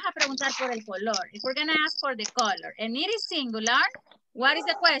 si vamos a preguntar por el color, if we're gonna ask for the color, and it is singular, what is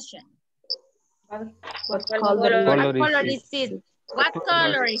the question? What color is it? What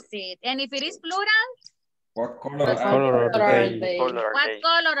color is it? And if it is plural? What color are they? What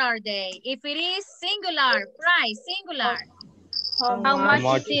color are they? If it is singular, price, singular. How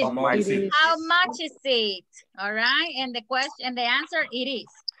much is it? How much is it? All right, and the answer, it is.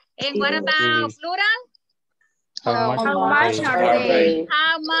 And what about plural? How How much much are they?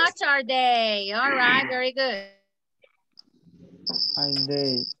 How much are they? All right, very good. Are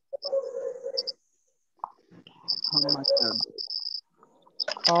they? How much are they?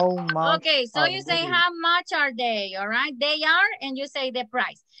 How much Okay, so you say how much are they? All right, they are, and you say the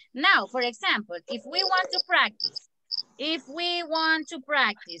price. Now, for example, if we want to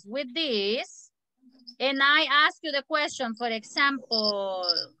practice with this, and I ask you the question, for example,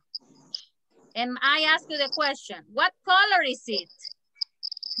 and I ask you the question, what color is it?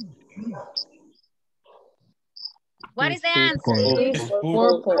 What is the answer? It's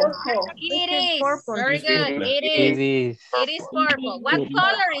purple. It is. Very good. It is. It is purple. What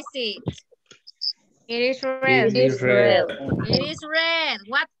color is it? It is red. It is red. It is red.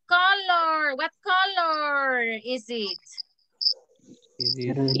 What color? What color is it?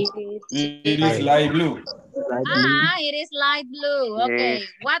 It is light blue. It is light blue. Okay.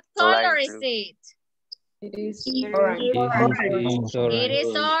 What color is it? It is Orange. It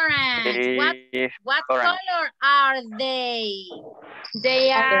is orange. What color are they?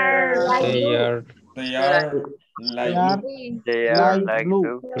 They are light blue. They are light blue. They are light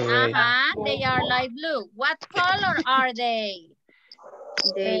blue. They are light blue. What color are they?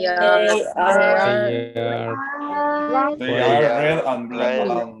 They are red and black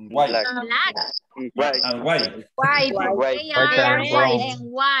and white. Black. And white. White. They are and red brown. and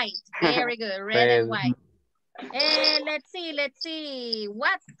white. Very good. Red and white. Let's see.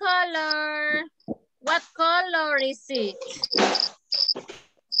 What color is it?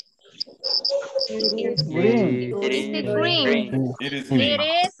 Green. It is green. It is green. It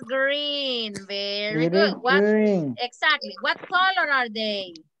is green. Very good. Green. Exactly. What color are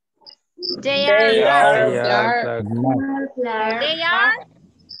they? They They are black.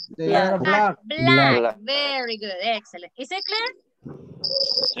 They are black. black. Very good. Excellent. Is it clear?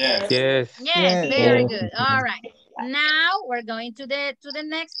 Yes. Yes, very good. All right. Now we're going to the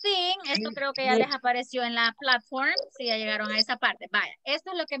next thing. Esto creo que ya les apareció en la platform. Si ya llegaron a esa parte. Vaya,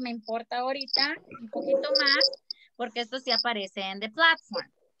 esto es lo que me importa ahorita un poquito más, porque esto sí aparece en the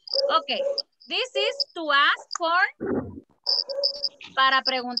platform. Ok. This is to ask for, para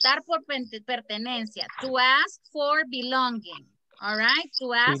preguntar por pertenencia. To ask for belonging. All right.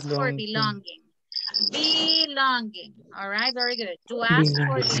 To ask for belonging. Belonging. All right. Very good. To ask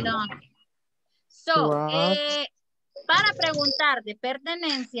for belonging. So, para preguntar de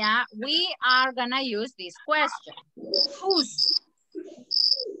pertenencia, we are gonna use this question. Whose?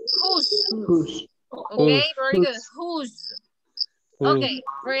 Okay, very good. Whose? Okay,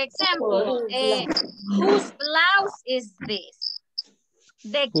 for example, whose blouse is this?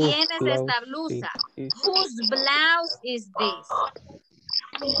 ¿De quién es esta blusa? Whose blouse is this?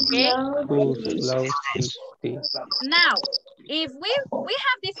 Okay. Now, if we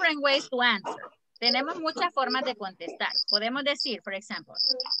have different ways to answer. Tenemos muchas formas de contestar. Podemos decir, for example,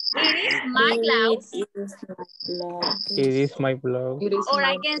 it is my blouse. It is my blouse. Or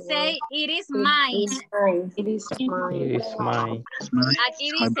I can say, it is mine. It is mine. It is mine. Aquí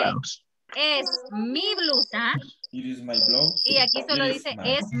dice, es mi blusa. It is my blouse. Y aquí solo dice,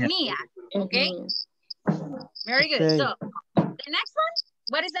 es mía. Okay? Very good. So, the next one,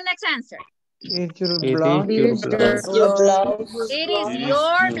 what is the next answer? It is your blouse. It is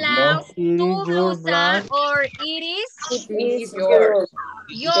your blouse, tu blusa, or it is yours.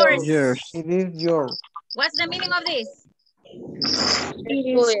 It is yours. What's the meaning of this?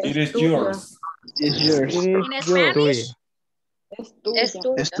 It is yours. It's yours. In Spanish? Es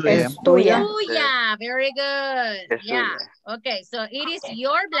tuya. Tuya. Very good. Yeah. Okay, so it is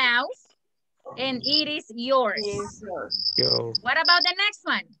your blouse and it is yours. What about the next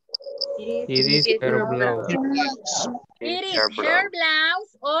one? It is her blouse. It is her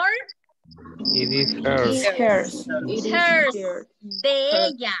blouse or? It is hers. Hers. De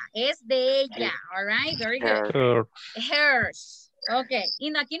ella. Es de ella. All right. Very good. Hers. Okay.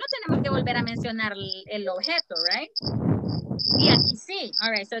 Y aquí no tenemos que volver a mencionar el objeto, right? Y aquí sí.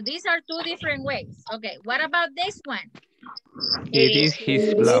 All right. So these are two different ways. Okay. What about this one? It is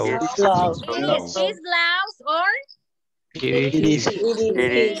his blouse. It is his blouse or? It is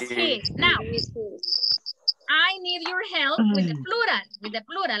his. Now, I need your help with the plural. With the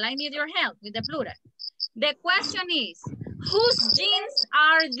plural, I need your help with the plural. The question is, whose jeans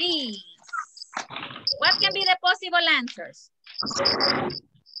are these? What can be the possible answers?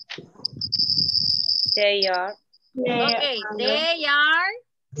 They are. Okay, they are.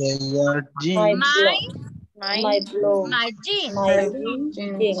 jeans. My jeans.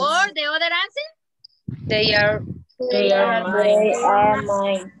 jeans. Or the other answer? They are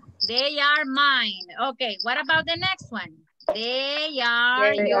mine. They are mine. Okay, what about the next one? They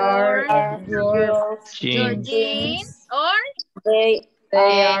are your Jeans. jeans, or They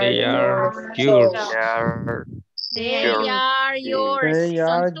They are are yours. they are yours. They Son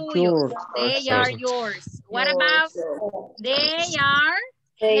are tuyos. yours. They are yours. What about they are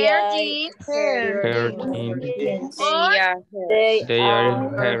They her are jeans, Her jeans. or They are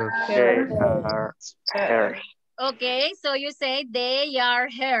hers. okay, so you say they are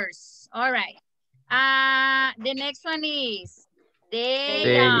hers. All right. The next one is they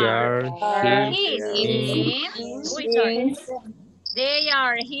They are are his his jeans. jeans. Uy, sorry. They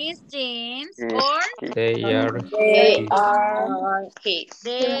are his jeans, or They are They his. are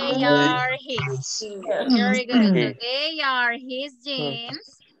they are his. Very good. So they are his jeans,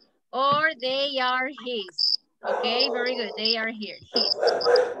 or they are his. Okay, very good. They are here, his.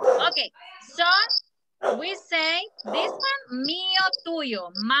 Okay, so we say this one, mío,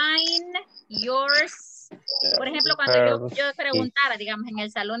 tuyo, mine, yours. Por ejemplo, cuando yo preguntara, digamos, en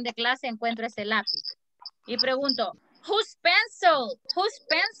el salón de clase encuentro ese lápiz y pregunto, whose pencil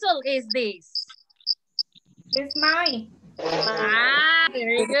is this? It's mine. Ah,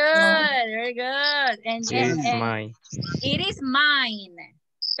 very good. It's mine. It is mine.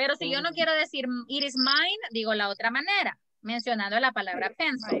 Pero si yo no quiero decir it is mine, digo la otra manera, mencionando la palabra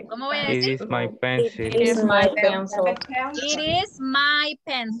pencil. ¿Cómo voy a It decir? is my pencil. It is my pencil. It is my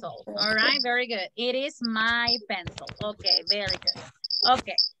pencil. All right, very good. It is my pencil. Okay, very good.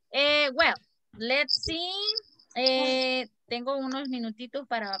 Okay. Well, let's see. Tengo unos minutitos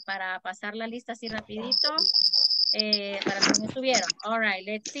para pasar la lista así rapidito. Para los que no estuvieron. All right,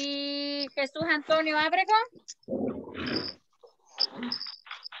 let's see. Jesús Antonio Ábrego.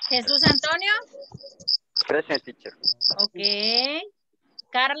 Jesús Antonio. Present, teacher. Ok.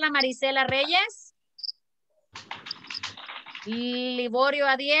 Carla Marisela Reyes. Liborio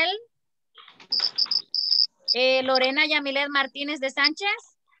Adiel. Lorena Yamilet Martínez de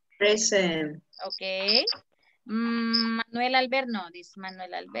Sánchez. Present. Ok. Manuel Alberto. No, this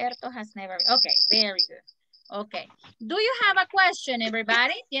Manuel Alberto has never. Okay, very good. Okay. Do you have a question,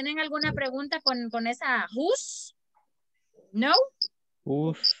 everybody? ¿Tienen alguna pregunta con esa whose? No?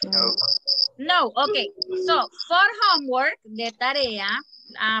 Whose? No, okay. So, for homework, de tarea,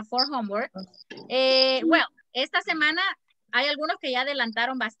 for homework, well, esta semana hay algunos que ya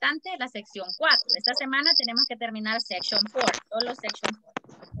adelantaron bastante la sección 4. Esta semana tenemos que terminar section 4, solo section 4.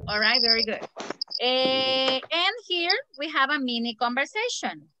 All right, very good. And here we have a mini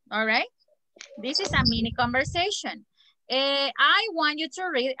conversation, all right? This is a mini conversation. I want you to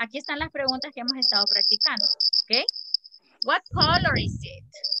read, aquí están las preguntas que hemos estado practicando, okay? What color is it?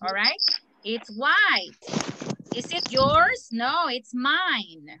 All right. It's white. Is it yours? No, it's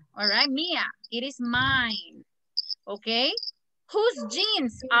mine. All right, Mia, it is mine. Okay. Whose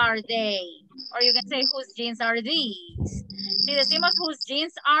jeans are they? Or you can say whose jeans are these? Si decimos whose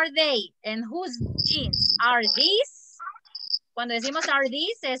jeans are they and whose jeans are these, cuando decimos are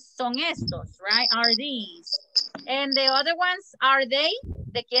these, son estos, right? Are these. And the other ones, are they?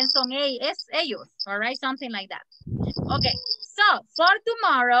 ¿De quién son ellos? All right, something like that. Okay, so for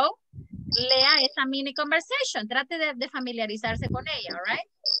tomorrow, lea esta mini conversation. Trate de familiarizarse con ella, all right?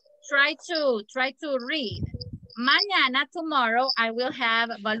 Try to read. Mañana, tomorrow, I will have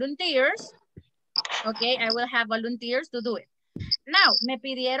volunteers. Okay, I will have volunteers to do it. Now, me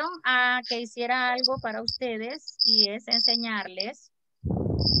pidieron que hiciera algo para ustedes y es enseñarles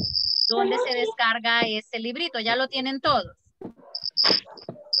dónde se descarga ese librito. ¿Ya lo tienen todos?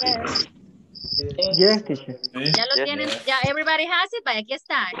 Yes, teacher. Ya lo tienen, ya everybody has it, but aquí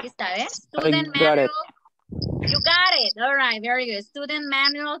está, ¿ves? Student I got manual. it. You got it. All right, very good. Student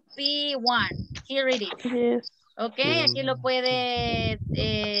manual P1. Here it is. Yes. Ok, aquí lo puede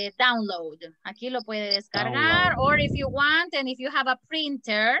download. Aquí lo puede descargar. Or if you want, and if you have a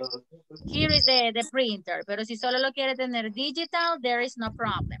printer, here is the printer. Pero si solo lo quiere tener digital, there is no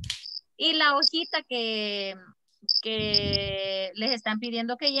problem. Y la hojita que les están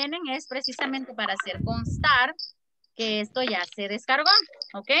pidiendo que llenen es precisamente para hacer constar que esto ya se descargó,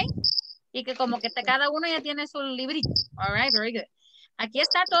 ¿ok? Y que como que cada uno ya tiene su librito. All right, very good. Aquí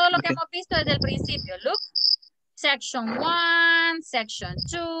está todo lo que hemos visto desde el principio. Look, section 1, section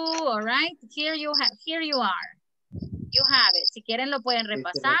 2, all right? Here you are. You have it. Si quieren lo pueden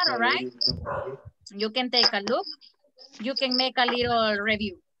repasar, all right? You can take a look. You can make a little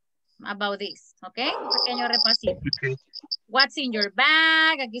review about this, okay? Un pequeño repasito. Okay. What's in your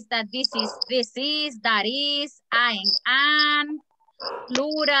bag? Aquí está this is, that is, I and an,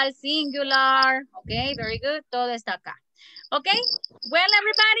 plural, singular, okay, very good. Todo está acá. Okay? Well,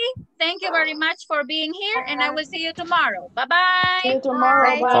 everybody, thank you very much for being here, and I will see you tomorrow. Bye-bye. See you tomorrow.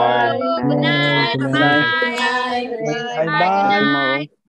 Thank Bye. you. Good night. Good Bye-bye. night. Bye. Bye Good bye. night.